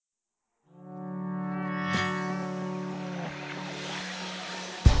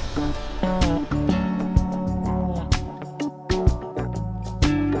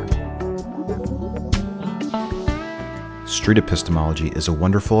Street epistemology is a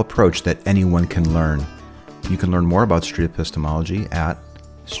wonderful approach that anyone can learn. You can learn more about street epistemology at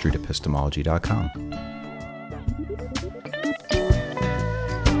streetepistemology.com.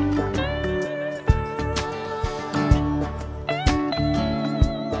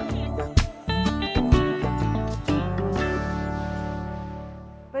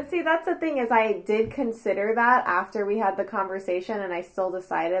 See, that's the thing is I did consider that after we had the conversation, and I still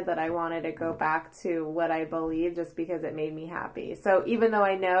decided that I wanted to go back to what I believe just because it made me happy. So even though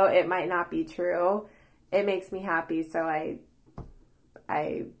I know it might not be true, it makes me happy, so I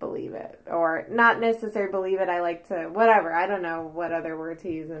believe it. Or not necessarily believe it, I like to, whatever. I don't know what other word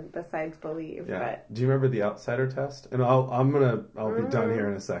to use besides believe. Yeah. But. Do you remember the outsider test? And I'll be done here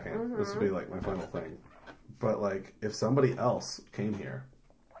in a second. Mm-hmm. This will be like my final thing. But like, if somebody else came here,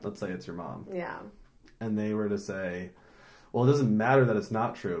 let's say it's your mom. Yeah. And they were to say, well, it doesn't matter that it's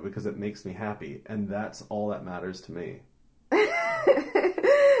not true because it makes me happy. And that's all that matters to me. Yeah,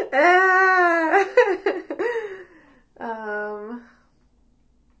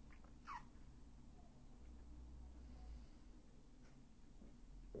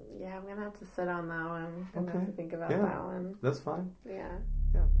 I'm going to have to sit on that one. I'm going to have to think about that one. That's fine. Yeah.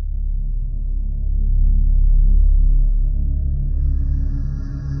 Yeah.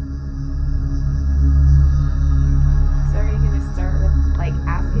 So are you going to start with, like,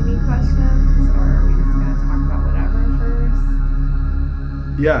 asking me questions, or are we just going to talk about whatever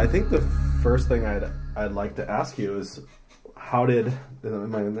first? Yeah, I think the first thing I'd like to ask you is,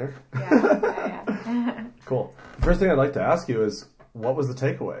 am I in there? Yeah. Cool. The first thing I'd like to ask you is, what was the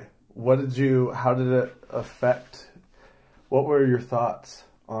takeaway? How did it affect, what were your thoughts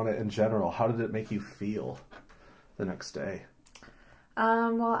on it in general? How did it make you feel the next day?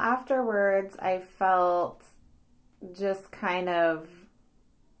 Well, afterwards, I felt just kind of,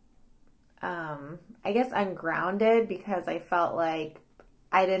 I guess ungrounded, because I felt like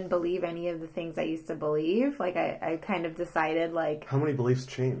I didn't believe any of the things I used to believe. Like, I kind of decided, like... How many beliefs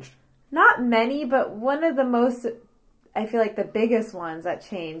changed? Not many, but one of the most... I feel like the biggest ones that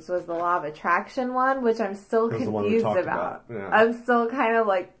changed was the law of attraction one, which I'm still confused about. Yeah. I'm still kind of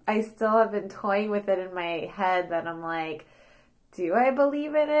like, I still have been toying with it in my head that I'm like, do I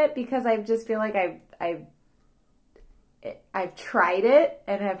believe in it? Because I just feel like I've tried it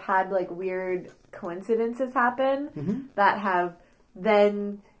and have had like weird coincidences happen that have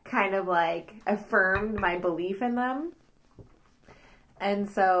then kind of like affirmed my belief in them. And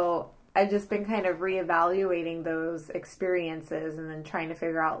so I've just been kind of reevaluating those experiences and then trying to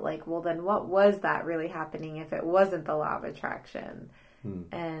figure out, like, well, then what was that really happening if it wasn't the law of attraction?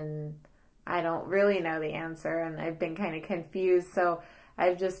 And I don't really know the answer, and I've been kind of confused. So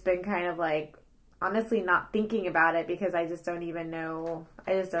I've just been kind of like, honestly, not thinking about it because I just don't even know.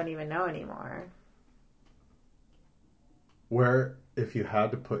 I just don't even know anymore. Where, if you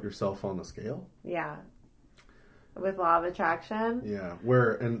had to put yourself on the scale? Yeah. With law of attraction? Yeah.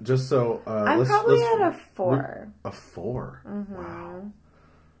 Where, and just so... I'm probably at a 4. A 4? Mm-hmm. Wow.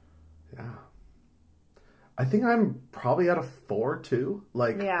 Yeah. I think I'm probably at a 4, too.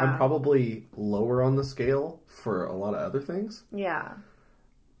 Like, yeah. I'm probably lower on the scale for a lot of other things. Yeah.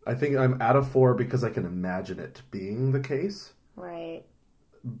 I think I'm at a 4 because I can imagine it being the case. Right.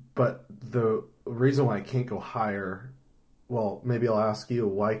 But the reason why I can't go higher... Well, maybe I'll ask you,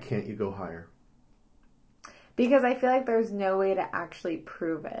 why can't you go higher? Because I feel like there's no way to actually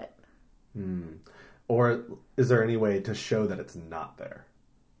prove it. Or is there any way to show that it's not there?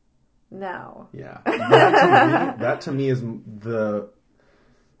 No. Yeah. That to me is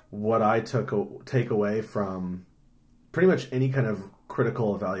what I take away from pretty much any kind of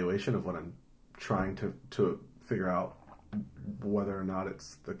critical evaluation of what I'm trying to figure out whether or not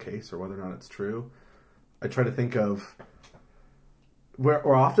it's the case or whether or not it's true. I try to think of...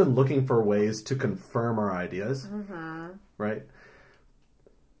 We're often looking for ways to confirm our ideas, right?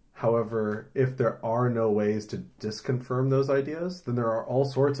 However, if there are no ways to disconfirm those ideas, then there are all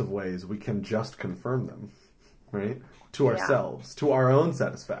sorts of ways we can just confirm them, right? To ourselves, to our own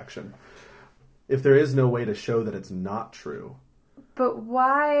satisfaction. If there is no way to show that it's not true. But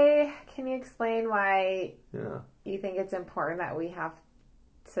why, can you explain why you think it's important that we have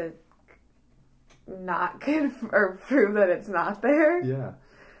to not confirm or prove that it's not there? Yeah.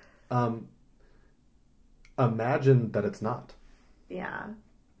 Imagine that it's not. Yeah.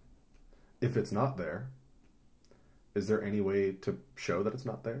 If it's not there, is there any way to show that it's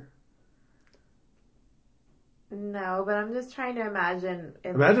not there? No, but I'm just trying to imagine.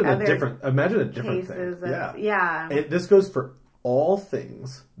 Imagine a different thing. Yeah. This goes for all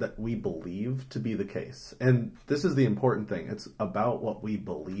things that we believe to be the case. And this is the important thing. It's about what we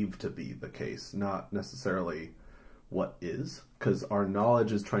believe to be the case, not necessarily what is, because our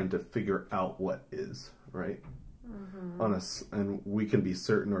knowledge is trying to figure out what is, right? And we can be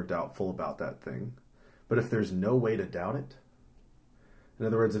certain or doubtful about that thing. But if there's no way to doubt it, in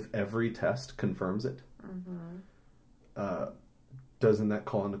other words, if every test confirms it, doesn't that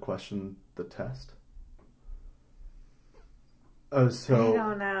call into question the test? So I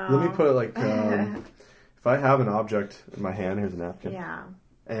don't know. let me put it like, if I have an object in my hand, here's a napkin. Yeah.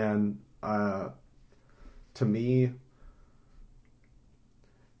 And to me,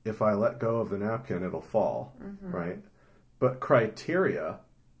 if I let go of the napkin, it'll fall, right? But criteria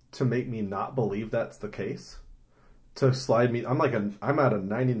to make me not believe that's the case, to slide me, I'm at a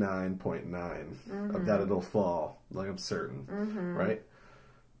 99.9 of that it'll fall, like I'm certain, right?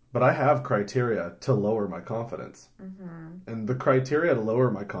 But I have criteria to lower my confidence. And the criteria to lower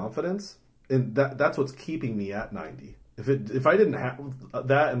my confidence, and that's what's keeping me at 90. If I didn't have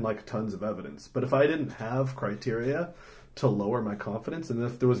that and like tons of evidence, but if I didn't have criteria to lower my confidence, and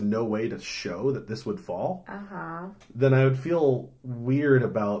if there was no way to show that this would fall, then I would feel weird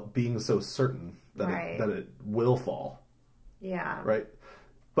about being so certain that it will fall. Yeah. Right?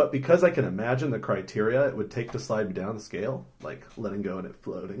 But because I can imagine the criteria it would take to slide me down the scale, like letting go and it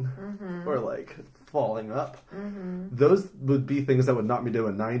floating, or like falling up, those would be things that would knock me to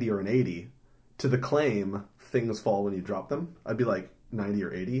a 90 or an 80. To the claim, things fall when you drop them, I'd be like 90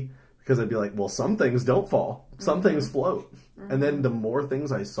 or 80, because I'd be like, well, some things don't fall. Some things float. And then the more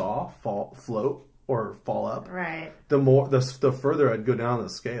things I saw float or fall up, the further I'd go down the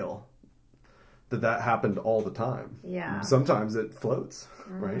scale. That happened all the time. Yeah. Sometimes it floats,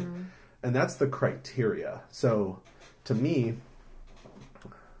 right? And that's the criteria. So to me,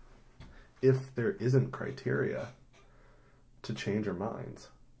 if there isn't criteria to change our minds,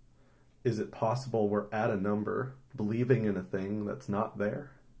 is it possible we're at a number believing in a thing that's not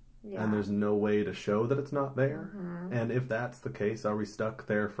there? Yeah. And there's no way to show that it's not there? And if that's the case, are we stuck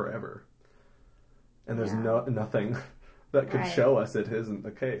there forever? And there's nothing that could show us it isn't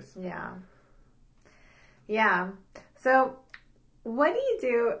the case. Yeah. Yeah. So, what do you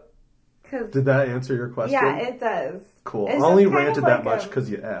do? Did that answer your question? Yeah, it does. Cool. It's I only just kind ranted of that like much because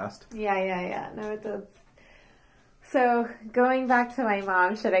you asked. Yeah. No, it does. So, going back to my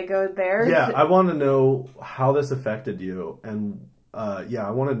mom, should I go there? Yeah, I want to know how this affected you. And,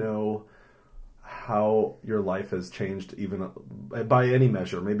 I want to know how your life has changed, even by any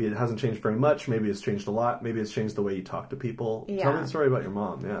measure. Maybe it hasn't changed very much. Maybe it's changed a lot. Maybe it's changed the way you talk to people. Yeah. Tell me the story about your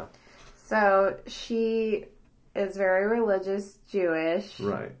mom, So, she is very religious Jewish.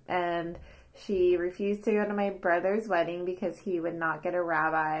 Right. And she refused to go to my brother's wedding because he would not get a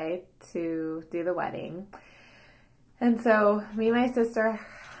rabbi to do the wedding. And so, me and my sister,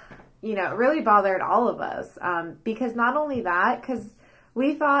 it really bothered all of us. Because not only that, because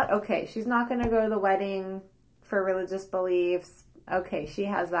we thought, okay, she's not going to go to the wedding for religious beliefs. Okay, she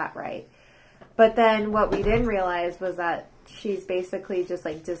has that right. But then what we didn't realize was that she's basically just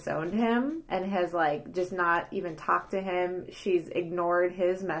like disowned him and has like just not even talked to him. She's ignored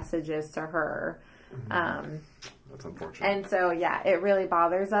his messages to her. That's unfortunate. And so, it really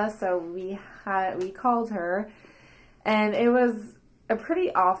bothers us. So we called her, and it was a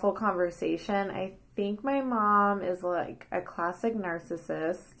pretty awful conversation. I think my mom is like a classic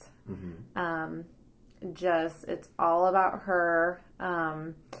narcissist. It's all about her.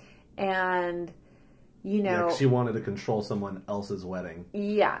 And, she wanted to control someone else's wedding.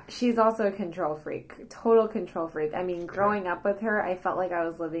 Yeah, she's also a control freak. Total control freak. I mean, growing up with her, I felt like I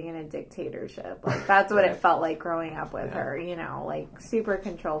was living in a dictatorship. Like, that's what it felt like growing up with her, like super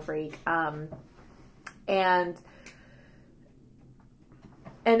control freak. And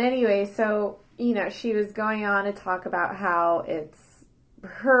anyway, so, she was going on to talk about how it's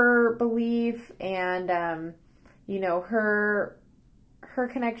her belief and, her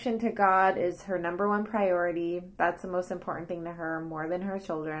connection to God is her number one priority. That's the most important thing to her, more than her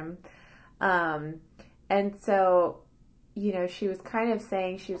children. And so, she was kind of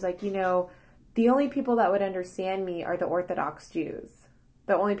saying, she was like, the only people that would understand me are the Orthodox Jews.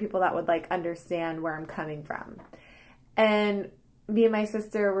 The only people that would like understand where I'm coming from. And me and my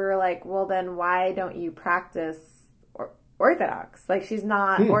sister, we were like, well, then why don't you practice Orthodox? Like, she's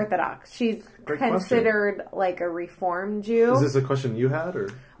not Orthodox. She's considered like a Reformed Jew. Is this a question you had,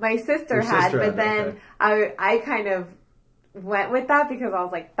 or my sister had? But then I kind of went with that because I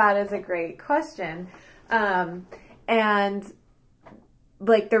was like, that is a great question. And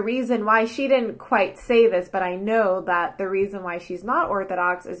like the reason why, she didn't quite say this, but I know that the reason why she's not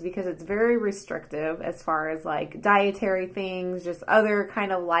Orthodox is because it's very restrictive as far as like dietary things, just other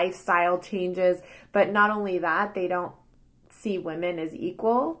kind of lifestyle changes. But not only that, they don't see women as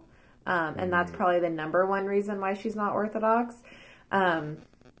equal. And that's probably the number one reason why she's not Orthodox.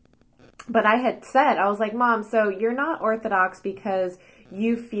 But I had said, I was like, Mom, so you're not Orthodox because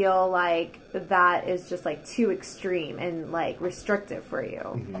you feel like that is just like too extreme and like restrictive for you.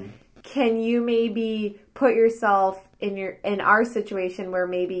 Mm-hmm. Can you maybe put yourself in our situation where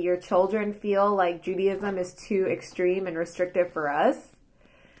maybe your children feel like Judaism is too extreme and restrictive for us?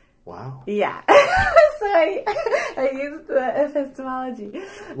 Wow. Yeah. So I used the epistemology.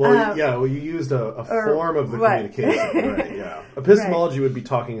 Well, you used a form of the communication, right? Yeah. Epistemology would be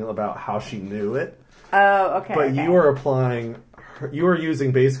talking about how she knew it. Oh, okay. But you are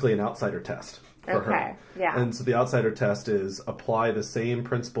using basically an outsider test for her. Yeah. And so the outsider test is apply the same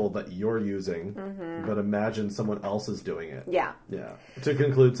principle that you're using, but imagine someone else is doing it. Yeah. Yeah. To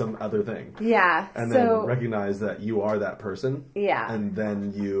conclude some other thing. Yeah. And then recognize that you are that person. Yeah. And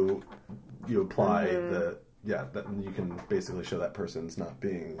then you apply that you can basically show that person's not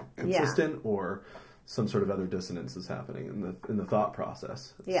being consistent or some sort of other dissonance is happening in the thought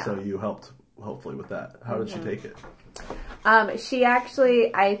process. Yeah. So you helped hopefully with that. How did she take it? She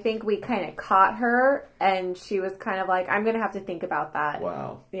actually, I think we kind of caught her, and she was kind of like, I'm going to have to think about that.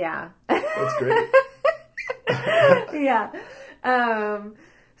 Wow. Yeah. That's great. Yeah.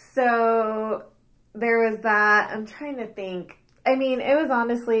 So there was that. I'm trying to think. I mean, it was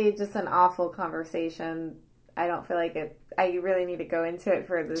honestly just an awful conversation. I don't feel like I really need to go into it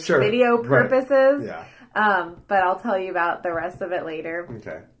for this video purposes. Right. Yeah. But I'll tell you about the rest of it later.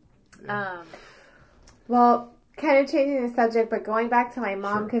 Okay. Yeah. Well, kind of changing the subject, but going back to my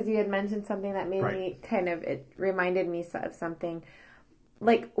mom, because you had mentioned something that made me it reminded me of something.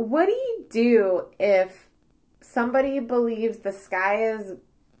 Like, what do you do if somebody believes the sky is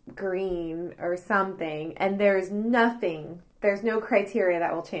green or something, and there's no criteria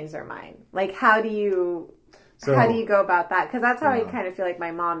that will change their mind? Like, how do you go about that? Because that's how I kind of feel like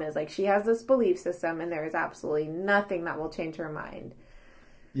my mom is. Like, she has this belief system, and there is absolutely nothing that will change her mind.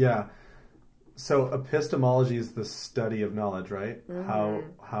 Yeah. So epistemology is the study of knowledge, right? Mm-hmm.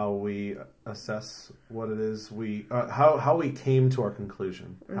 How we assess what it is how we came to our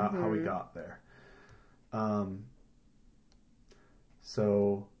conclusion, how we got there.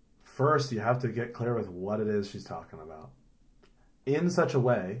 So first you have to get clear with what it is she's talking about in such a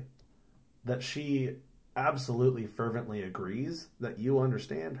way that she absolutely fervently agrees that you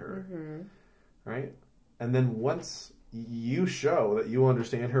understand her, right? And then once you show that you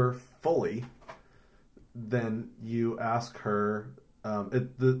understand her fully, then you ask her.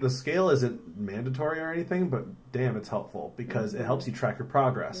 The scale isn't mandatory or anything, but damn, it's helpful because it helps you track your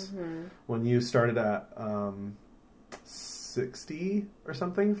progress. When you started at 60 or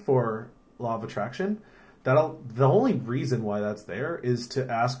something for law of attraction, the only reason why that's there is to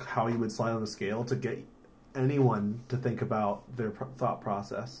ask how you would slide on the scale to get anyone to think about their thought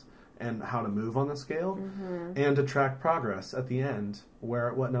process and how to move on the scale, and to track progress at the end.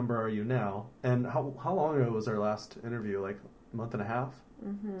 What number are you now? And how long ago was our last interview? Like a month and a half,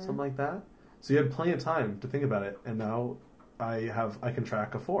 something like that. So you had plenty of time to think about it, and now I can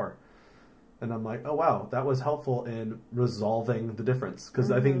track a 4, and I'm like, oh wow, that was helpful in resolving the difference because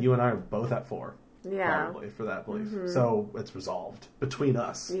I think you and I are both at 4. Yeah. Probably for that belief. So it's resolved between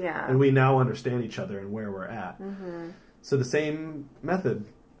us. Yeah. And we now understand each other and where we're at. So the same method.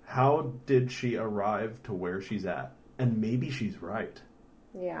 How did she arrive to where she's at? And maybe she's right.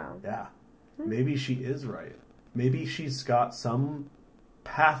 Yeah. Yeah. Maybe she is right. Maybe she's got some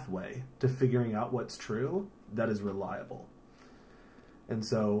pathway to figuring out what's true that is reliable. And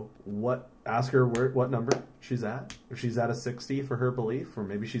so ask her what number she's at. If she's at a 60 for her belief, or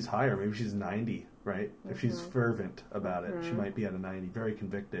maybe she's higher, maybe she's 90, right? If she's fervent about it, she might be at a 90, very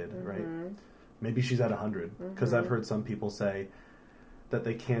convicted, right? Maybe she's at 100, because I've heard some people say that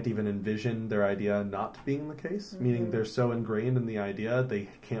they can't even envision their idea not being the case, meaning they're so ingrained in the idea they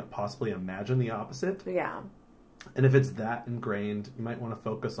can't possibly imagine the opposite. Yeah. And if it's that ingrained, you might want to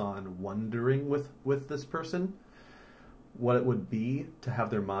focus on wondering with this person what it would be to have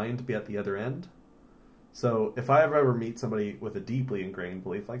their mind be at the other end. So if I ever meet somebody with a deeply ingrained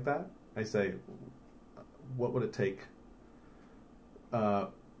belief like that, I say, what would it take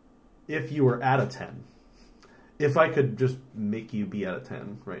if you were at a 10? If I could just make you be at a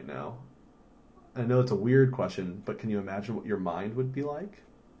 10 right now. I know it's a weird question, but can you imagine what your mind would be like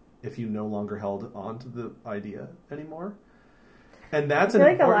if you no longer held on to the idea anymore? And that's I feel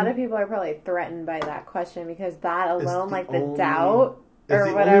like a lot of people are probably threatened by that question because that alone, like the doubt or it's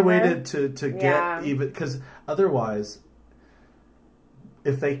the whatever. only way to get even, because otherwise,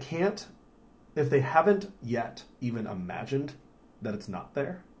 if they haven't yet even imagined that it's not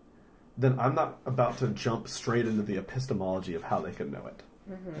there, then I'm not about to jump straight into the epistemology of how they can know it.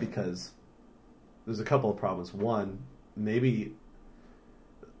 because there's a couple of problems. One, maybe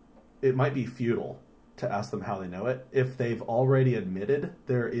it might be futile to ask them how they know it if they've already admitted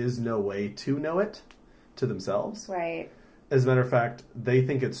there is no way to know it to themselves. Right. As a matter of fact, they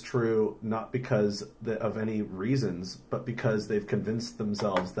think it's true not because of any reasons, but because they've convinced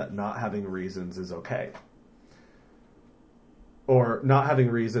themselves that not having reasons is okay. Or not having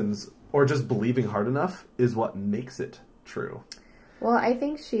reasons, or just believing hard enough is what makes it true. Well, I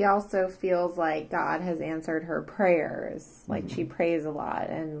think she also feels like God has answered her prayers. Like, she prays a lot,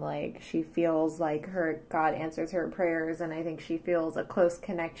 and, like, she feels like God answers her prayers, and I think she feels a close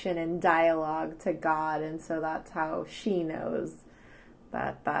connection and dialogue to God, and so that's how she knows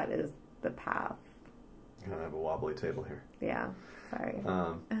that that is the path. I have a wobbly table here. Yeah, sorry.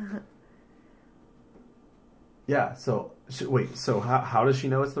 Yeah, so, how does she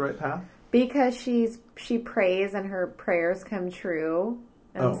know it's the right path? Because she prays and her prayers come true,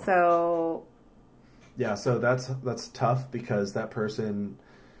 and so yeah, so that's tough because that person.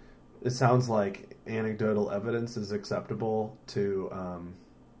 It sounds like anecdotal evidence is acceptable to.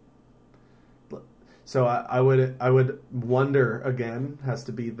 So I would wonder again has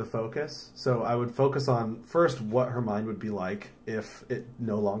to be the focus. So I would focus on first what her mind would be like if it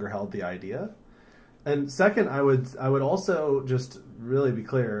no longer held the idea, and second I would also just really be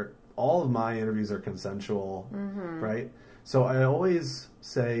clear. All of my interviews are consensual, right? So I always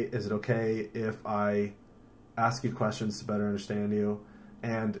say, is it okay if I ask you questions to better understand you?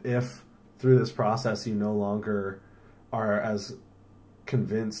 And if through this process you no longer are as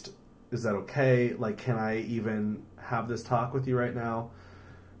convinced, is that okay? Like, can I even have this talk with you right now?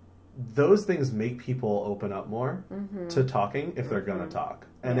 Those things make people open up more to talking if they're going to talk.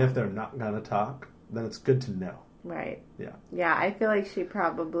 And if they're not going to talk, then it's good to know. Right. Yeah. Yeah, I feel like she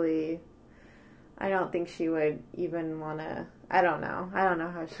probably... I don't think she would even want to... I don't know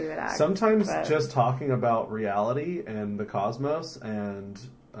how she would act. Sometimes just talking about reality and the cosmos and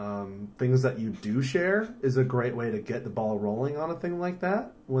things that you do share is a great way to get the ball rolling on a thing like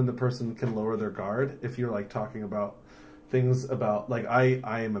that when the person can lower their guard. If you're like talking about things about... Like,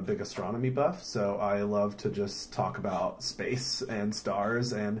 I am a big astronomy buff, so I love to just talk about space and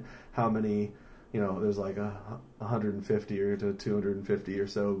stars and how many... there's like 150 or to 250 or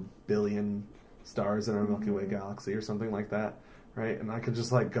so billion stars in our Milky Way galaxy or something like that, right? And I could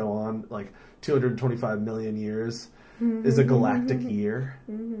just like go on, like 225 million years is a galactic year.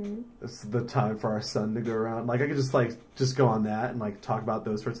 It's the time for our sun to go around. Like I could just go on that and like talk about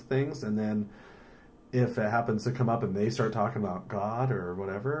those sorts of things, and then if it happens to come up and they start talking about God or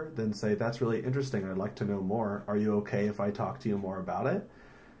whatever, then say, that's really interesting. I'd like to know more. Are you okay if I talk to you more about it?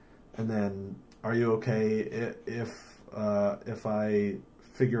 And then, are you okay if I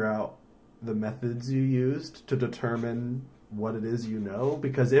figure out the methods you used to determine what it is you know?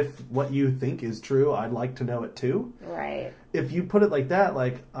 Because if what you think is true, I'd like to know it too. Right. If you put it like that,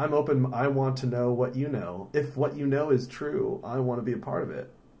 like, I'm open, I want to know what you know. If what you know is true, I want to be a part of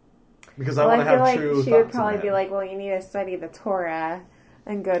it. Because I want to have true thoughts. She would probably be like, well, you need to study the Torah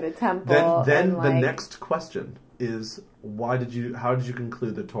and go to temple. Then the next question is, how did you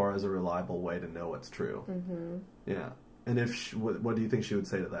conclude the Torah is a reliable way to know what's true? Yeah. And what do you think she would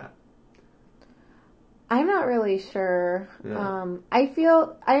say to that? I'm not really sure. Yeah.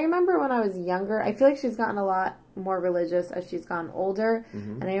 I remember when I was younger, I feel like she's gotten a lot more religious as she's gotten older.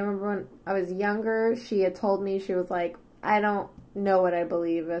 And I remember when I was younger, she had told me, she was like, I don't know what I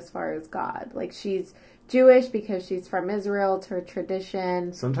believe as far as God. Like, she's Jewish because she's from Israel, to her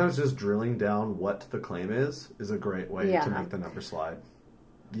tradition. Sometimes just drilling down what the claim is a great way to make the number slide.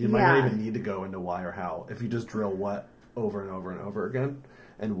 You might not even need to go into why or how. If you just drill what over and over and over again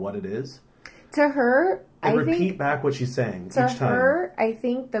and what it is. To her, and repeat back what she's saying each time. To her, I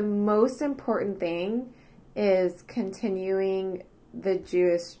think the most important thing is continuing the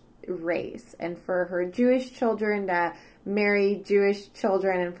Jewish race, and for her Jewish children to marry Jewish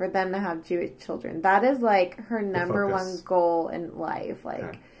children and for them to have Jewish children. That is like her number one goal in life.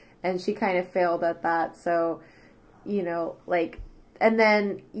 And she kind of failed at that. So, and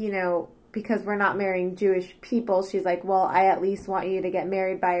then, because we're not marrying Jewish people, she's like, well, I at least want you to get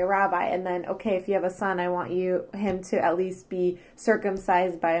married by a rabbi. And then, okay, if you have a son, I want him to at least be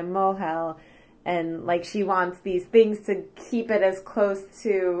circumcised by a mohel. And, she wants these things to keep it as close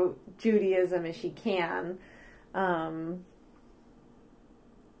to Judaism as she can. And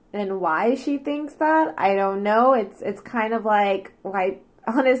why she thinks that, I don't know. It's kind of like,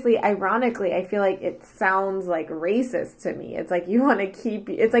 honestly, ironically, I feel like it sounds like racist to me. It's like you want to keep...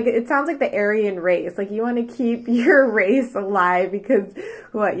 it sounds like the Aryan race. Like, you want to keep your race alive because,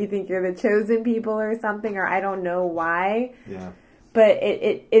 you think you're the chosen people or something, or I don't know why. Yeah. But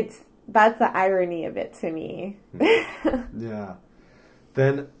it's that's the irony of it to me. Yeah.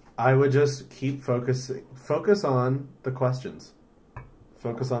 Then I would just keep focus on the questions.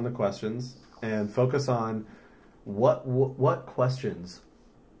 Focus on the questions and focus on what questions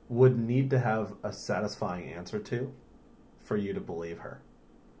would need to have a satisfying answer to for you to believe her.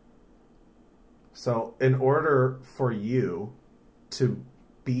 So in order for you to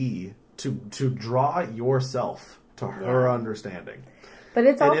draw yourself to her understanding. But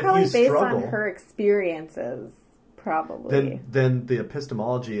it's all And if probably you based struggle, on her experiences, probably. Then the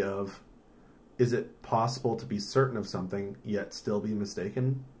epistemology of, is it possible to be certain of something yet still be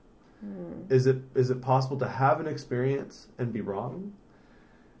mistaken? Is it possible to have an experience and be wrong?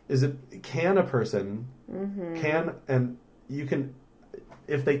 Can a person and you can,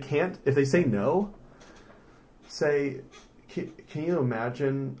 if they say no, say, can you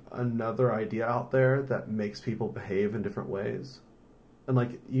imagine another idea out there that makes people behave in different ways? And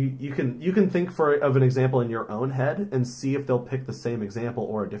like you can think of an example in your own head and see if they'll pick the same example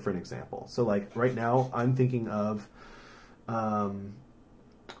or a different example. So like right now I'm thinking of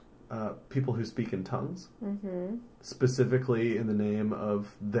people who speak in tongues, specifically in the name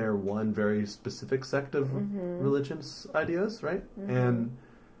of their one very specific sect of religious ideas, right? And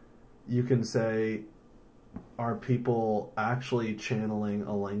you can say, are people actually channeling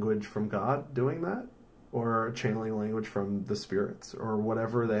a language from God doing that? Or channeling language from the spirits, or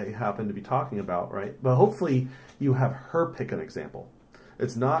whatever they happen to be talking about, right? But hopefully you have her pick an example.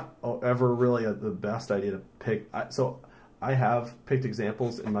 It's not ever really the best idea to pick. So I have picked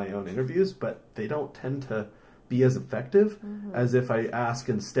examples in my own interviews, but they don't tend to be as effective as if I ask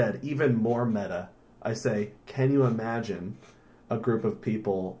instead, even more meta. I say, can you imagine a group of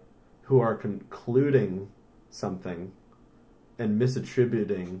people who are concluding something and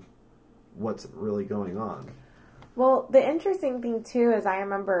misattributing what's really going on? Well, the interesting thing too is I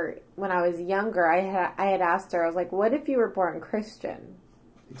remember when I was younger, I had asked her, I was like, "What if you were born Christian?"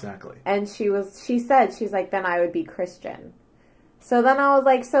 Exactly. And she's like, "Then I would be Christian." So then I was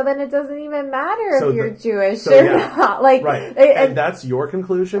like, so then it doesn't even matter if you're Jewish or not. Like, right. And that's your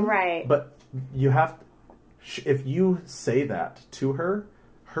conclusion. Right. But you have, if you say that to her,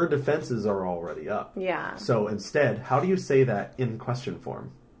 her defenses are already up. Yeah. So instead, how do you say that in question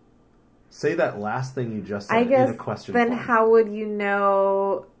form? Say that last thing you just said in a question form. Then how would you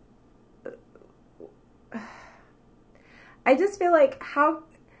know? I just feel like how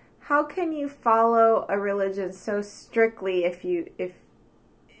can you follow a religion so strictly if it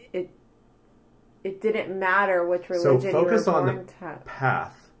didn't matter which religion you were born to? So focus on the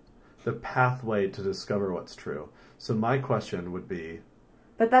path, the pathway to discover what's true. So my question would be,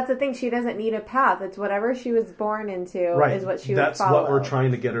 but that's the thing. She doesn't need a path. It's whatever she was born into is what she would follow. That's what we're trying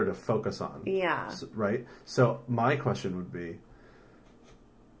to get her to focus on. Yeah. Right? So my question would be,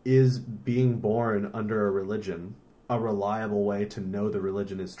 is being born under a religion a reliable way to know the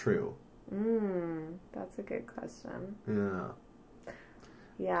religion is true? That's a good question. Yeah.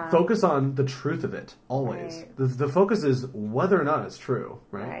 Yeah. Focus on the truth of it, always. Right. The focus is whether or not it's true,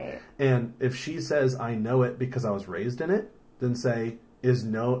 right? Right. And if she says, I know it because I was raised in it, then say, is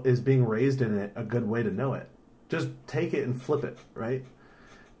being raised in it a good way to know it? Just take it and flip it, right?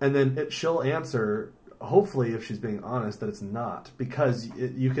 And then she'll answer, hopefully, if she's being honest, that it's not, because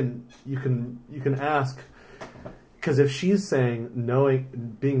you can ask, because if she's saying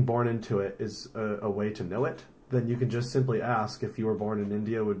being born into it is a way to know it, then you can just simply ask, if you were born in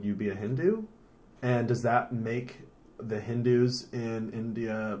India, would you be a Hindu? And does that make the Hindus in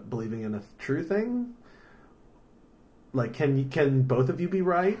India believing in a true thing? Like, can both of you be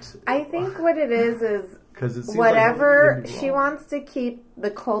right? I think what it is because it seems whatever like she wants to keep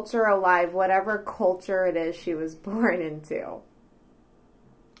the culture alive, whatever culture it is she was born into.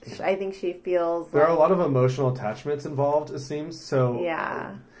 I think she feels there are a lot of emotional attachments involved, it seems. So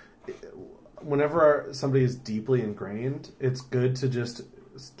yeah. Whenever somebody is deeply ingrained, it's good to just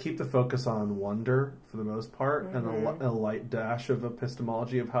keep the focus on wonder for the most part, and a light dash of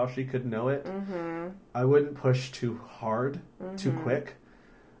epistemology of how she could know it. I wouldn't push too hard, too quick,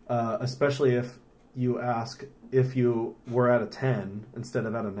 especially if you ask, if you were at a 10 instead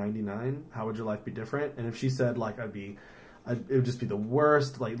of at a 99, how would your life be different? And if she said, like, it would just be the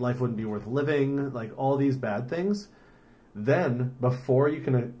worst, like, life wouldn't be worth living, like, all these bad things, then before you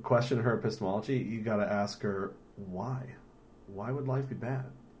can question her epistemology, you got to ask her, why? Why would life be bad?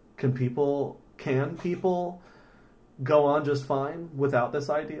 Can people go on just fine without this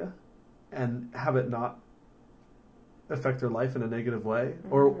idea and have it not affect their life in a negative way?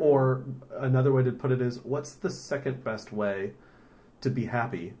 Or another way to put it is, what's the second best way to be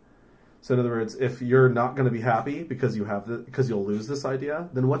happy So in other words, if you're not going to be happy because you'll lose this idea,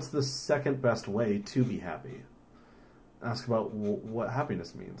 then what's the second best way to be happy? Ask about what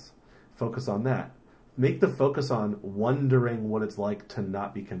happiness means. Focus on that. Make the focus on wondering what it's like to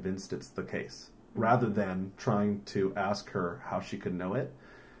not be convinced it's the case, rather than trying to ask her how she could know it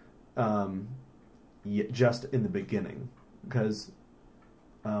just in the beginning. Because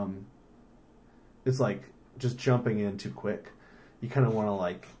it's like just jumping in too quick. You kind of want to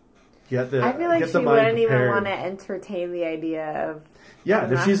like get the I feel like get she the mind wouldn't even prepared. want to entertain the idea of.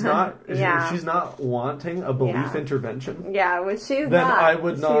 Yeah, if she's not Yeah. if she's not wanting a belief Yeah. intervention, Yeah, which she's then not. I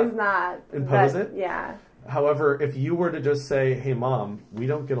would not She's not impose but, it. Yeah. However, if you were to just say, "Hey, Mom, we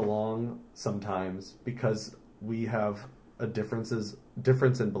don't get along sometimes because we have a difference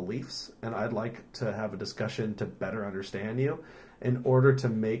in beliefs, and I'd like to have a discussion to better understand you, in order to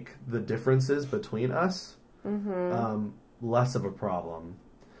make the differences between us less of a problem."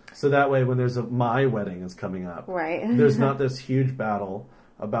 So that way, when my wedding is coming up, Right. there's not this huge battle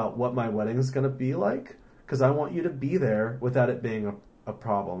about what my wedding is going to be like, because I want you to be there without it being a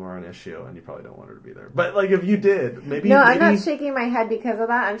problem or an issue, and you probably don't want her to be there. But like, if you did, maybe I'm not shaking my head because of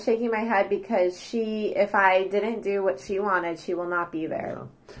that. I'm shaking my head because if I didn't do what she wanted, she will not be there.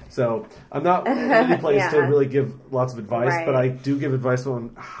 Yeah. So I'm not in any place to really give lots of advice, Right. but I do give advice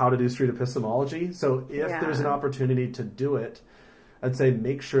on how to do street epistemology. So if there's an opportunity to do it, I'd say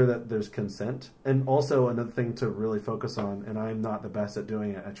make sure that there's consent. And also another thing to really focus on, and I'm not the best at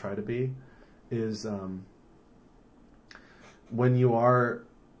doing it, I try to be, is when you are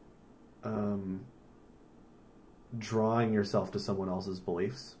drawing yourself to someone else's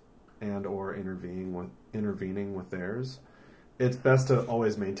beliefs and or intervening with theirs, it's best to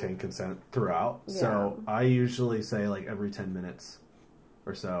always maintain consent throughout. Yeah. So I usually say like every 10 minutes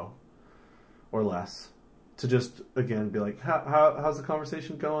or so, or less, to just, again, be like, how's the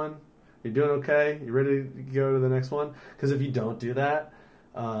conversation going? You doing okay? You ready to go to the next one? Because if you don't do that,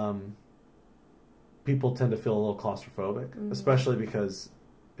 people tend to feel a little claustrophobic, especially because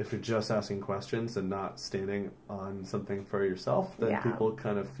if you're just asking questions and not standing on something for yourself, then people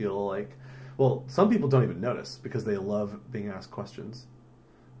kind of feel like, well, some people don't even notice because they love being asked questions.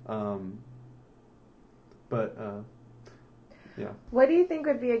 Yeah. What do you think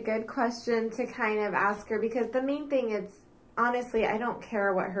would be a good question to kind of ask her? Because the main thing is, honestly, I don't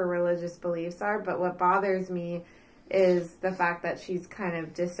care what her religious beliefs are, but what bothers me is the fact that she's kind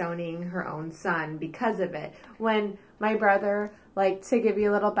of disowning her own son because of it. When my brother, like, to give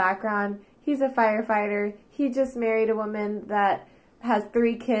you a little background, he's a firefighter. He just married a woman that has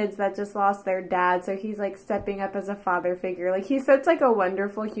 3 kids that just lost their dad, so he's, like, stepping up as a father figure. Like, he's such, like, a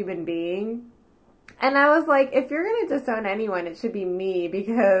wonderful human being. And I was like, if you're going to disown anyone, it should be me,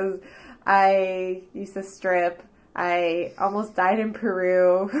 because I used to strip. I almost died in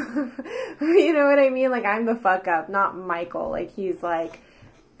Peru. You know what I mean? Like, I'm the fuck up, not Michael. Like, he's like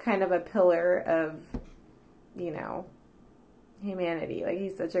kind of a pillar of, you know, humanity. Like,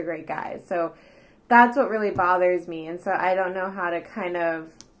 he's such a great guy. So that's what really bothers me. And so I don't know how to kind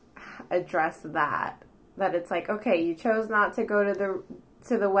of address that. That it's like, okay, you chose not to go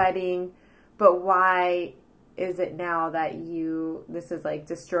to the wedding, but why is it now that this is like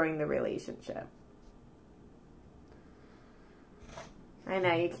destroying the relationship? I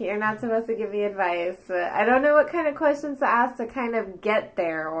know you're not supposed to give me advice, but I don't know what kind of questions to ask to kind of get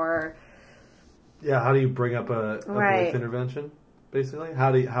there, or how do you bring up a belief intervention? Basically,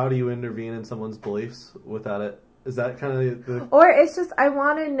 how do you intervene in someone's beliefs without it? Is that kind of the... Or it's just, I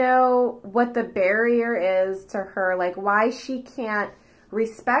want to know what the barrier is to her, like why she can't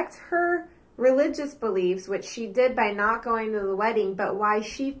respect her religious beliefs, which she did by not going to the wedding, but why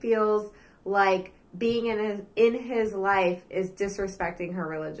she feels like being in his life is disrespecting her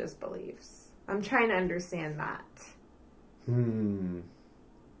religious beliefs. I'm trying to understand that.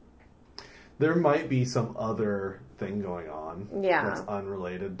 There might be some other thing going on that's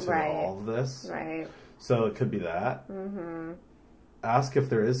unrelated to all of this. Right. So it could be that. Ask if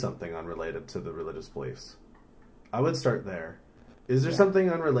there is something unrelated to the religious beliefs. I would start there. Is there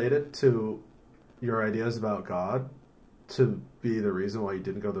something unrelated to your ideas about God to be the reason why you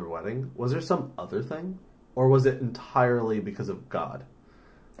didn't go to the wedding? Was there some other thing? Or was it entirely because of God?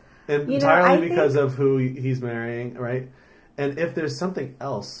 And entirely because of who he's marrying, right? And if there's something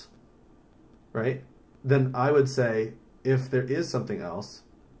else, right, then I would say, if there is something else,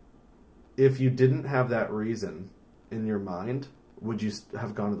 if you didn't have that reason in your mind, would you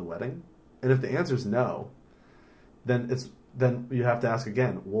have gone to the wedding? And if the answer is no, then you have to ask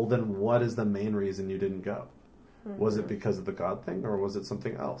again, well, then what is the main reason you didn't go? Was it because of the God thing, or was it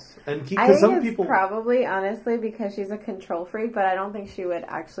something else? And I because think some it's people, probably, honestly, because she's a control freak, but I don't think she would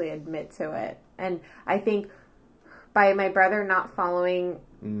actually admit to it. And I think by my brother not following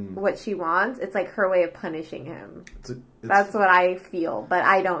what she wants, it's like her way of punishing him. That's what I feel, but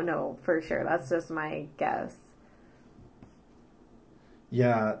I don't know for sure. That's just my guess.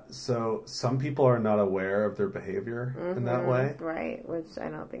 Yeah, so some people are not aware of their behavior in that way. Right, which I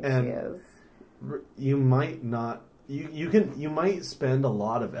don't think she is. You might not. You might spend a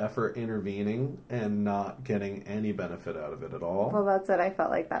lot of effort intervening and not getting any benefit out of it at all. Well, that's what I felt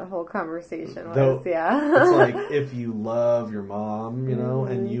like that whole conversation was. It's like if you love your mom, you know,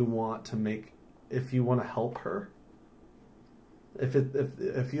 and you want to if you want to help her,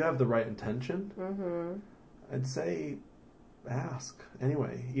 if you have the right intention, I'd say ask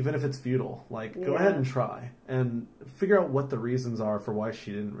anyway, even if it's futile. Like, go ahead and try and figure out what the reasons are for why she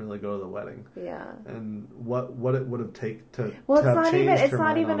didn't really go to the wedding. Yeah. And what it would have taken to Well, have changed it's her not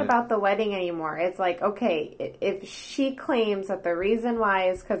mind even on about the wedding anymore. It's like, okay, if she claims that the reason why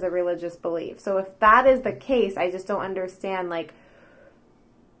is because of religious belief. So if that is the case, I just don't understand like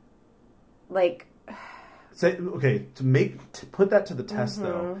say, okay, to put that to the test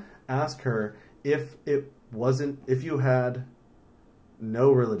though, ask her if you had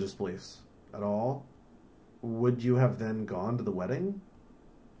no religious beliefs at all, would you have then gone to the wedding?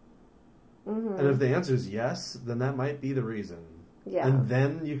 And if the answer is yes, then that might be the reason. Yeah. And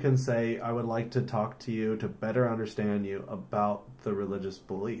then you can say, I would like to talk to you to better understand you about the religious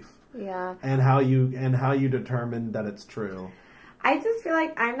belief. Yeah. And how you determine that it's true. I just feel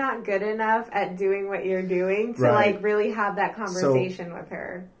like I'm not good enough at doing what you're doing to like really have that conversation with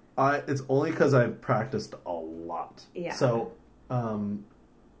her. It's only because I've practiced a lot. Yeah. So,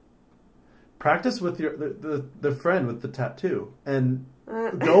 practice with the friend with the tattoo, and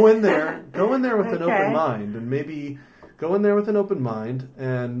go in there with an open mind, and maybe go in there with an open mind,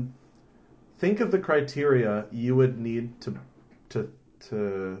 and think of the criteria you would need to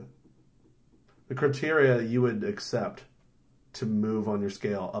the criteria you would accept to move on your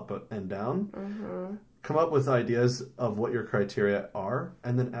scale up and down. Come up with ideas of what your criteria are,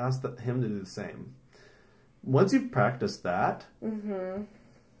 and then ask him to do the same. Once you've practiced that,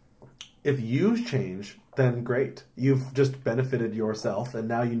 if you change, then great. You've just benefited yourself, and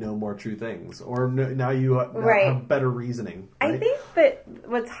now you know more true things, or now you have better reasoning. Right? I think that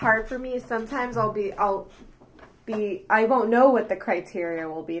what's hard for me is sometimes I won't know what the criteria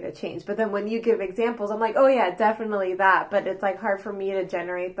will be to change. But then when you give examples, I'm like, oh yeah, definitely that. But it's like hard for me to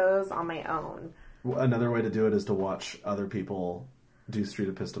generate those on my own. Another way to do it is to watch other people do street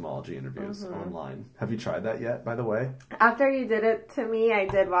epistemology interviews online. Have you tried that yet, by the way? After you did it to me, I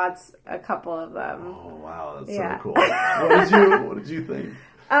did watch a couple of them. Oh wow, that's so cool. What did you think?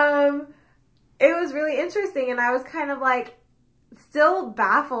 It was really interesting, and I was kind of like still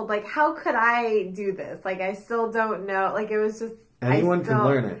baffled. Like, how could I do this? Like, I still don't know. Like, it was just anyone can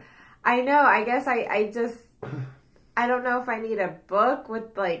learn it. I know. I guess I just I don't know if I need a book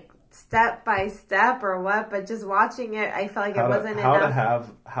with like step by step or what, but just watching it, I felt like it wasn't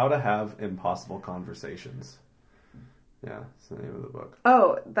enough. How to have impossible conversations. Yeah, it's the name of the book.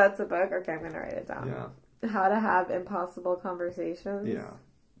 Oh, that's a book? Okay, I'm going to write it down. Yeah. How to have impossible conversations. Yeah.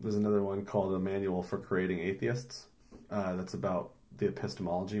 There's another one called A Manual for Creating Atheists. That's about the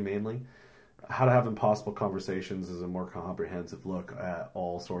epistemology mainly. How to have impossible conversations is a more comprehensive look at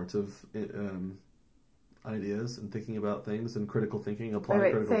all sorts of ideas and thinking about things and critical thinking, applying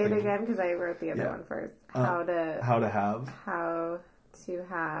critical thinking. Say it again because I wrote the other one first. How to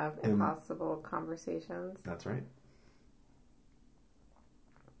have impossible conversations. That's right.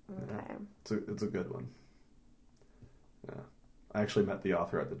 Okay. Yeah. It's a good one. Yeah. I actually met the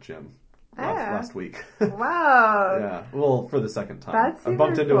author at the gym last week. Wow. Yeah. Well, for the second time. That's super I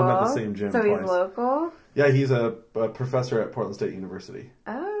bumped into cool. him at the same gym twice. So he's local? Yeah, he's a professor at Portland State University.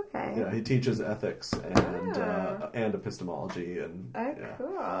 Oh, okay. Yeah, he teaches ethics and epistemology and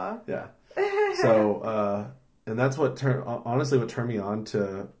cool. Yeah. So and that's what turned me on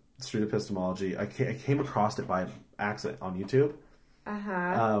to street epistemology. I came across it by accident on YouTube.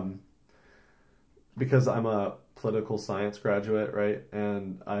 Because I'm a political science graduate, right?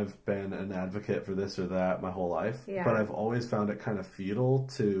 And I've been an advocate for this or that my whole life. Yeah. But I've always found it kind of futile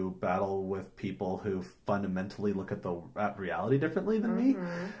to battle with people who fundamentally look at reality differently than me.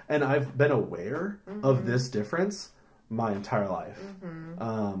 And I've been aware of this difference my entire life.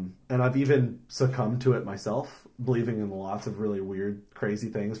 And I've even succumbed to it myself, believing in lots of really weird, crazy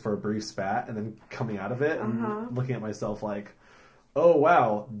things for a brief spat, and then coming out of it and looking at myself like, oh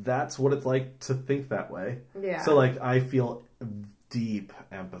wow, that's what it's like to think that way. Yeah. So like I feel deep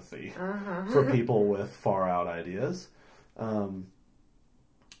empathy Uh-huh. for people with far out ideas. And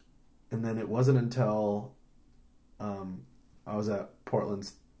then it wasn't until I was at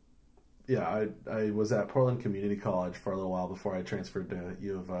Portland's. Yeah, I was at Portland Community College for a little while before I transferred to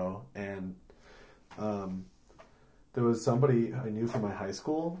U of O, and there was somebody I knew from my high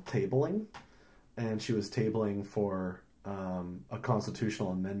school tabling, and she was tabling for a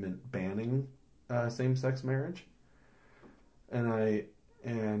constitutional amendment banning same-sex marriage, and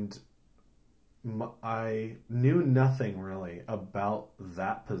I knew nothing really about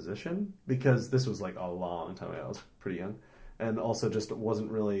that position because this was like a long time ago. I was pretty young, and also just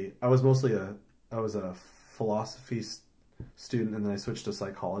wasn't really. I was a philosophy student, and then I switched to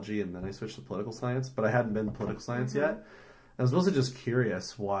psychology, and then I switched to political science. But I hadn't been to political science yet. I was mostly just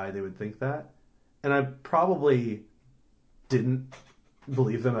curious why they would think that, and I probably didn't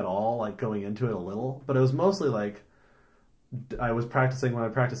believe them at all. Like going into it a little, but it was mostly like. I was practicing what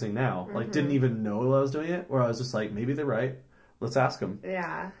I'm practicing now. Like, didn't even know I was doing it. Where I was just like, maybe they're right. Let's ask them.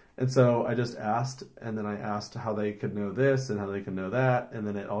 Yeah. And so I just asked, and then I asked how they could know this and how they could know that, and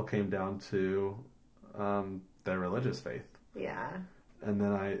then it all came down to their religious faith. Yeah. And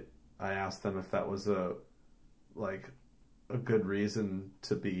then I asked them if that was a good reason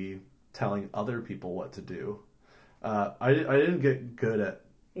to be telling other people what to do. I didn't get good at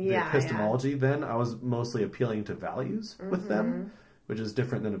the epistemology then. I was mostly appealing to values with them, which is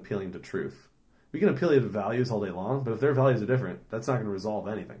different than appealing to truth. We can appeal to values all day long, but if their values are different, that's not going to resolve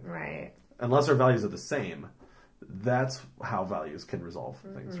anything. Right. Unless our values are the same, that's how values can resolve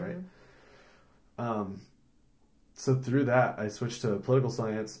things, right? So through that, I switched to political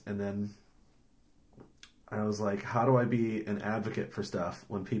science, and then I was like, how do I be an advocate for stuff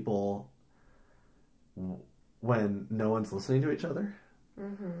when no one's listening to each other?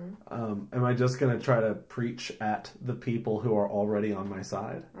 Am I just going to try to preach at the people who are already on my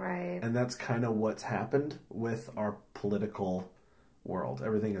side? Right. And that's kind of what's happened with our political world.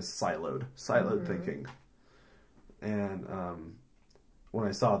 Everything is siloed thinking. And when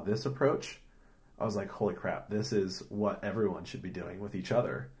I saw this approach, I was like, holy crap, this is what everyone should be doing with each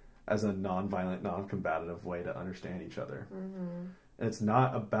other as a non-violent, non-combative way to understand each other. And it's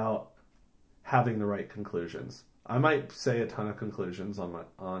not about having the right conclusions. I might say a ton of conclusions in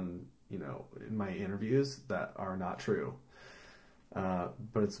my interviews that are not true,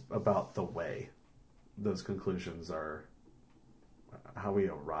 but it's about the way those conclusions are, how we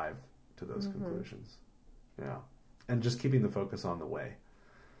arrive to those conclusions. Yeah, and just keeping the focus on the way.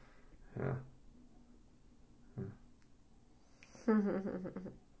 Yeah.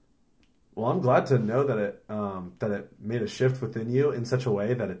 Well, I'm glad to know that it made a shift within you in such a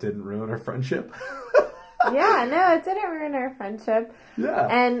way that it didn't ruin our friendship. Yeah, no, it didn't ruin our friendship. Yeah.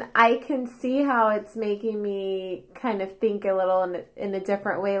 And I can see how it's making me kind of think a little in a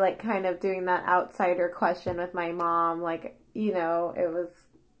different way, like kind of doing that outsider question with my mom. Like,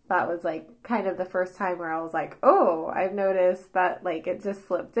 that was like kind of the first time where I was like, oh, I've noticed that like it just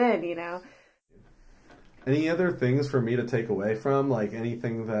slipped in, Any other things for me to take away from? Like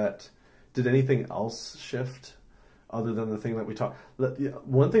did anything else shift other than the thing that we talked?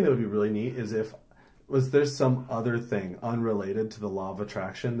 One thing that would be really neat is was there some other thing unrelated to the law of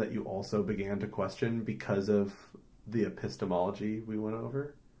attraction that you also began to question because of the epistemology we went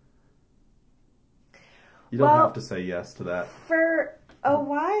over? You don't have to say yes to that. For a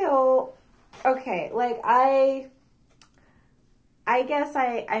while, okay, like I guess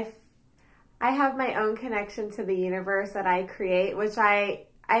I have my own connection to the universe that I create, which I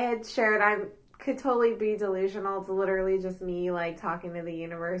had shared. I could totally be delusional. It's literally just me like talking to the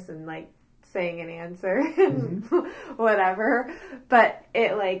universe and like saying an answer and whatever, but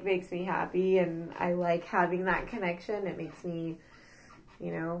it like makes me happy, and I like having that connection. It makes me,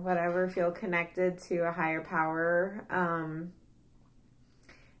 whatever, feel connected to a higher power.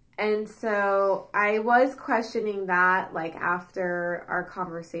 And so I was questioning that, like after our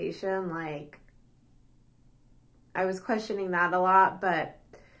conversation, like I was questioning that a lot, but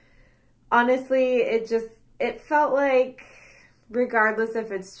honestly, it felt like, regardless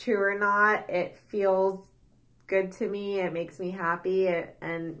if it's true or not, it feels good to me. It makes me happy.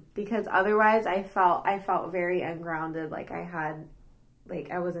 And because otherwise I felt very ungrounded. Like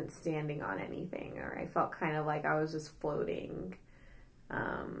I wasn't standing on anything, or I felt kind of like I was just floating.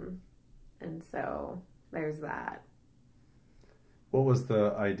 And so there's that. What was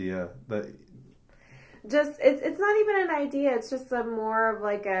the idea that... Just, it's not even an idea. It's just more of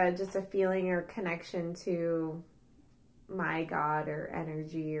like just a feeling or connection to my God or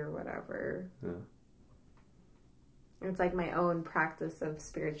energy or whatever. Yeah. It's like my own practice of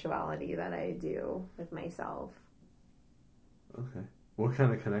spirituality that I do with myself. Okay. What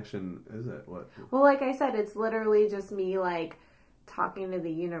kind of connection is it? What? Well, like I said, it's literally just me like talking to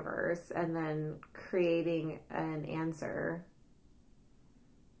the universe and then creating an answer.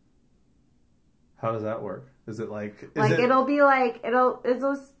 How does that work? Is it like... it'll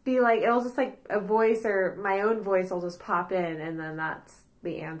just be like a voice, or my own voice will just pop in, and then that's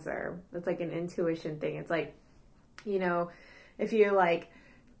the answer. It's like an intuition thing. It's like, if you like,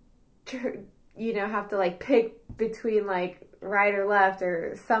 have to like pick between like right or left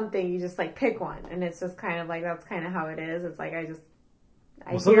or something, you just like pick one, and it's just kind of like, that's kind of how it is. It's like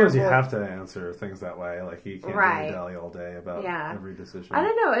sometimes you have to answer things that way. Like, you can't right. dilly-dally all day about every decision. I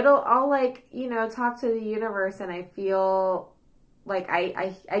don't know. I'll like, talk to the universe, and I feel like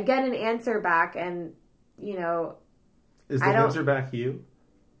I get an answer back, and, Is the answer back you?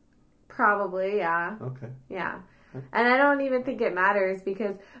 Probably, yeah. Okay. Yeah. And I don't even think it matters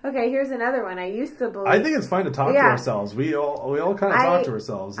because, okay, here's another one. I used to believe... I think it's fine to talk to ourselves. We all kind of talk to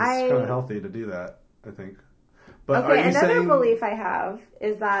ourselves. It's kind of healthy to do that, I think. But okay, another belief I have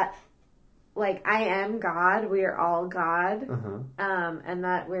is that, like, I am God. We are all God. And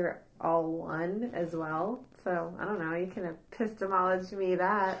that we're all one as well. So, I don't know. You can epistemology me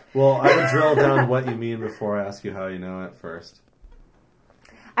that. Well, I would drill down what you mean before I ask you how you know it first.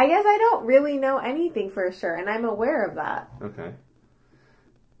 I guess I don't really know anything for sure, and I'm aware of that. Okay.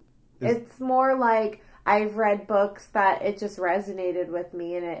 It's more like I've read books that it just resonated with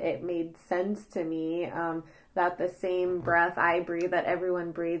me, and it made sense to me, that the same breath I breathe, that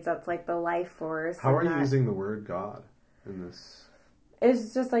everyone breathes, that's like the life force. How are you using the word God in this?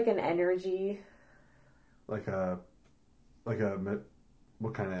 It's just like an energy. What kind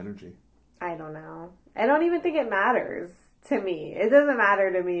of energy? I don't know. I don't even think it matters to me. It doesn't matter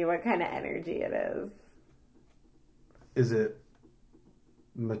to me what kind of energy it is. Is it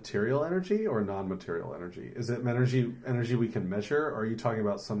material energy or non-material energy? Is it energy we can measure, or are you talking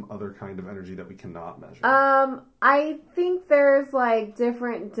about some other kind of energy that we cannot measure? I think there's like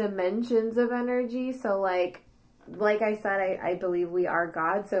different dimensions of energy. So like I said, I believe we are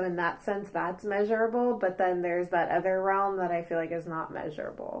God. So in that sense, that's measurable. But then there's that other realm that I feel like is not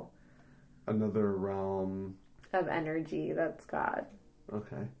measurable. Another realm of energy that's God.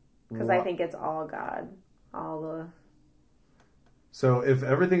 Okay. Because I think it's all God. So if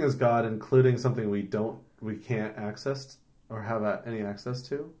everything is God, including something we can't access or have any access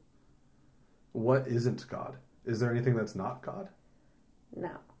to, what isn't God? Is there anything that's not God?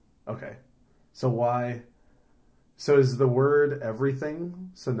 No. Okay. So is the word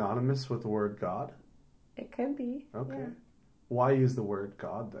everything synonymous with the word God? It could be. Okay. Yeah. Why use the word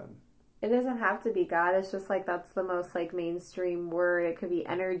God then? It doesn't have to be God. It's just like that's the most like mainstream word. It could be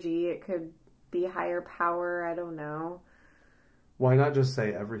energy. It could be higher power. I don't know. Why not just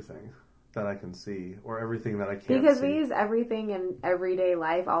say everything that I can see or everything that I can't see? Because we use everything in everyday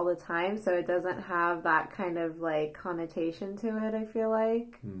life all the time, so it doesn't have that kind of like connotation to it, I feel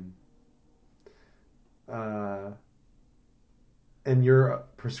like. And you're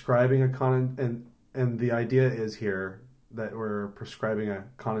prescribing and the idea is here that we're prescribing a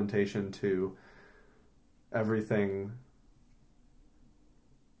connotation to everything.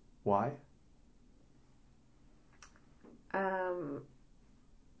 Why?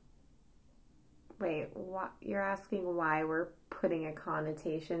 Wait, what? You're asking why we're putting a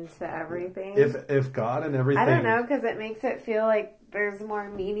connotation to everything? If God and everything... I don't know, because it makes it feel like there's more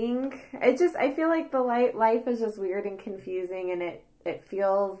meaning. I feel like the life is just weird and confusing, and it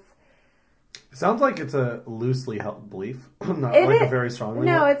feels... It sounds like it's a loosely held belief, not a very strongly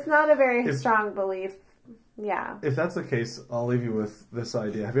No, one. It's not a very strong belief. Yeah. If that's the case, I'll leave you with this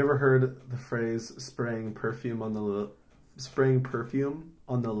idea. Have you ever heard the phrase spraying perfume on the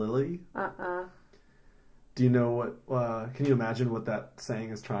lily? Do you know what... can you imagine what that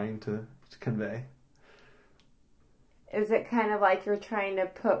saying is trying to convey? Is it kind of like you're trying to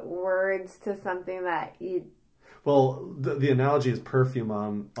put words to something that you... Well, the analogy is perfume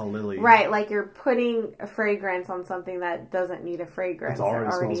on a lily. Right, like you're putting a fragrance on something that doesn't need a fragrance. It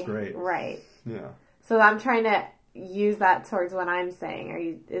already smells great. Right. Yeah. So I'm trying to use that towards what I'm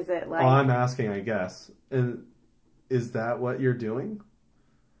saying. Is it like... I'm asking, I guess. And is that what you're doing?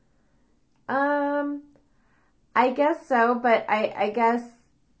 I guess so, but I guess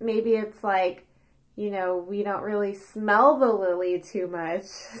maybe it's like, we don't really smell the lily too much,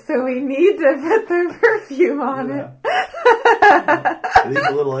 so we need to put the perfume on it. It needs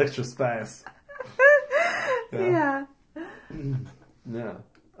a little extra spice. Yeah. Yeah.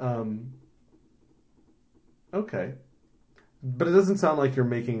 Okay. But it doesn't sound like you're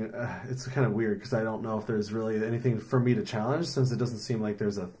making... it's kind of weird because I don't know if there's really anything for me to challenge, since it doesn't seem like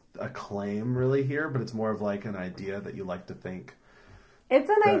there's a claim really here, but it's more of like an idea that you like to think. It's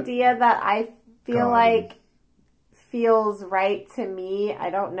an idea that I feel like feels right to me. I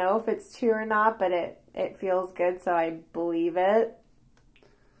don't know if it's true or not, but it feels good, so I believe it.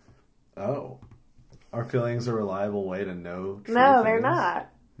 Oh. Are feelings a reliable way to know true No, things? they're not.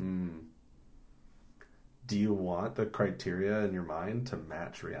 Do you want the criteria in your mind to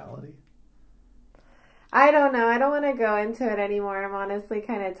match reality? I don't know. I don't want to go into it anymore. I'm honestly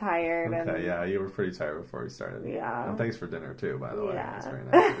kind of tired. Okay, yeah, you were pretty tired before we started. Yeah. And thanks for dinner too, by the way. Yeah. That's very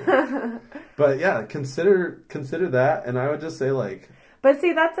nice of you. But yeah, consider that, and I would just say like... But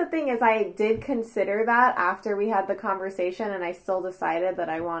see, that's the thing, is I did consider that after we had the conversation, and I still decided that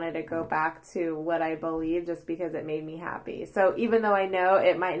I wanted to go back to what I believe just because it made me happy. So even though I know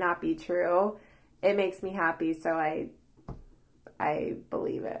it might not be true, it makes me happy, so I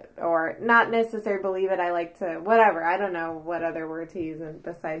believe it. Or not necessarily believe it, I like to, whatever. I don't know what other word to use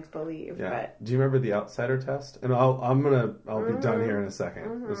besides believe. Yeah. But. Do you remember the outsider test? And I'll be done here in a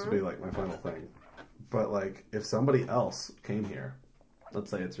second. This will be like my final thing. But like, if somebody else came here, let's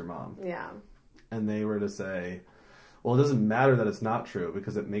say it's your mom. Yeah. And they were to say, well, it doesn't matter that it's not true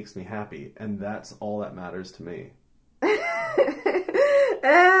because it makes me happy. And that's all that matters to me.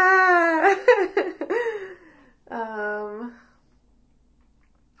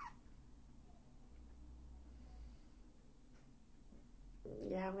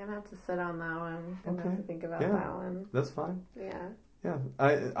 Yeah, I'm gonna have to sit on that one. I'm gonna have to think about that one. That's fine. Yeah. Yeah,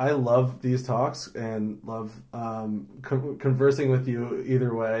 I love these talks and love conversing with you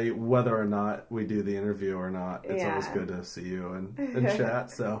either way, whether or not we do the interview or not. It's always good to see you and chat.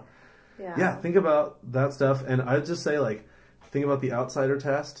 So, yeah, think about that stuff. And I'd just say, like, think about the outsider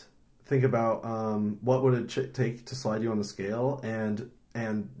test. Think about what would it take to slide you on the scale. And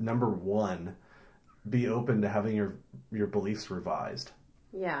number one, be open to having your beliefs revised.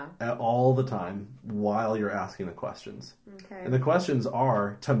 Yeah. All the time while you're asking the questions. Okay. And the questions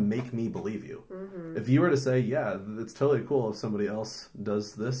are to make me believe you. Mm-hmm. If you were to say, yeah, it's totally cool if somebody else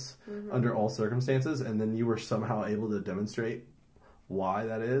does this under all circumstances, and then you were somehow able to demonstrate why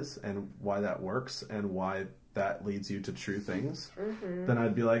that is and why that works and why that leads you to true things, then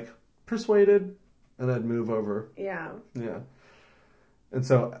I'd be like, persuaded, and I'd move over. Yeah. Yeah. And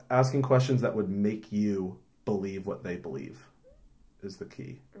so asking questions that would make you believe what they believe is the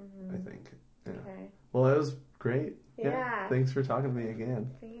key, I think. Yeah. Okay. Well, that was great. Yeah. Thanks for talking to me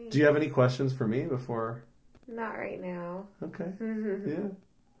again. Thanks. Do you have any questions for me before? Not right now. Okay. Yeah.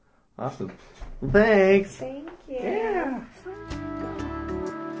 Awesome. Thanks. Thank you. Yeah.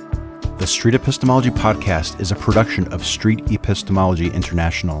 The Street Epistemology Podcast is a production of Street Epistemology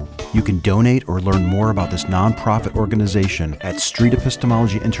International. You can donate or learn more about this nonprofit organization at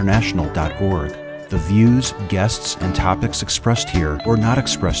streetepistemologyinternational.org. The views, guests, and topics expressed here or not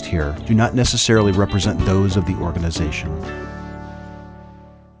expressed here do not necessarily represent those of the organization.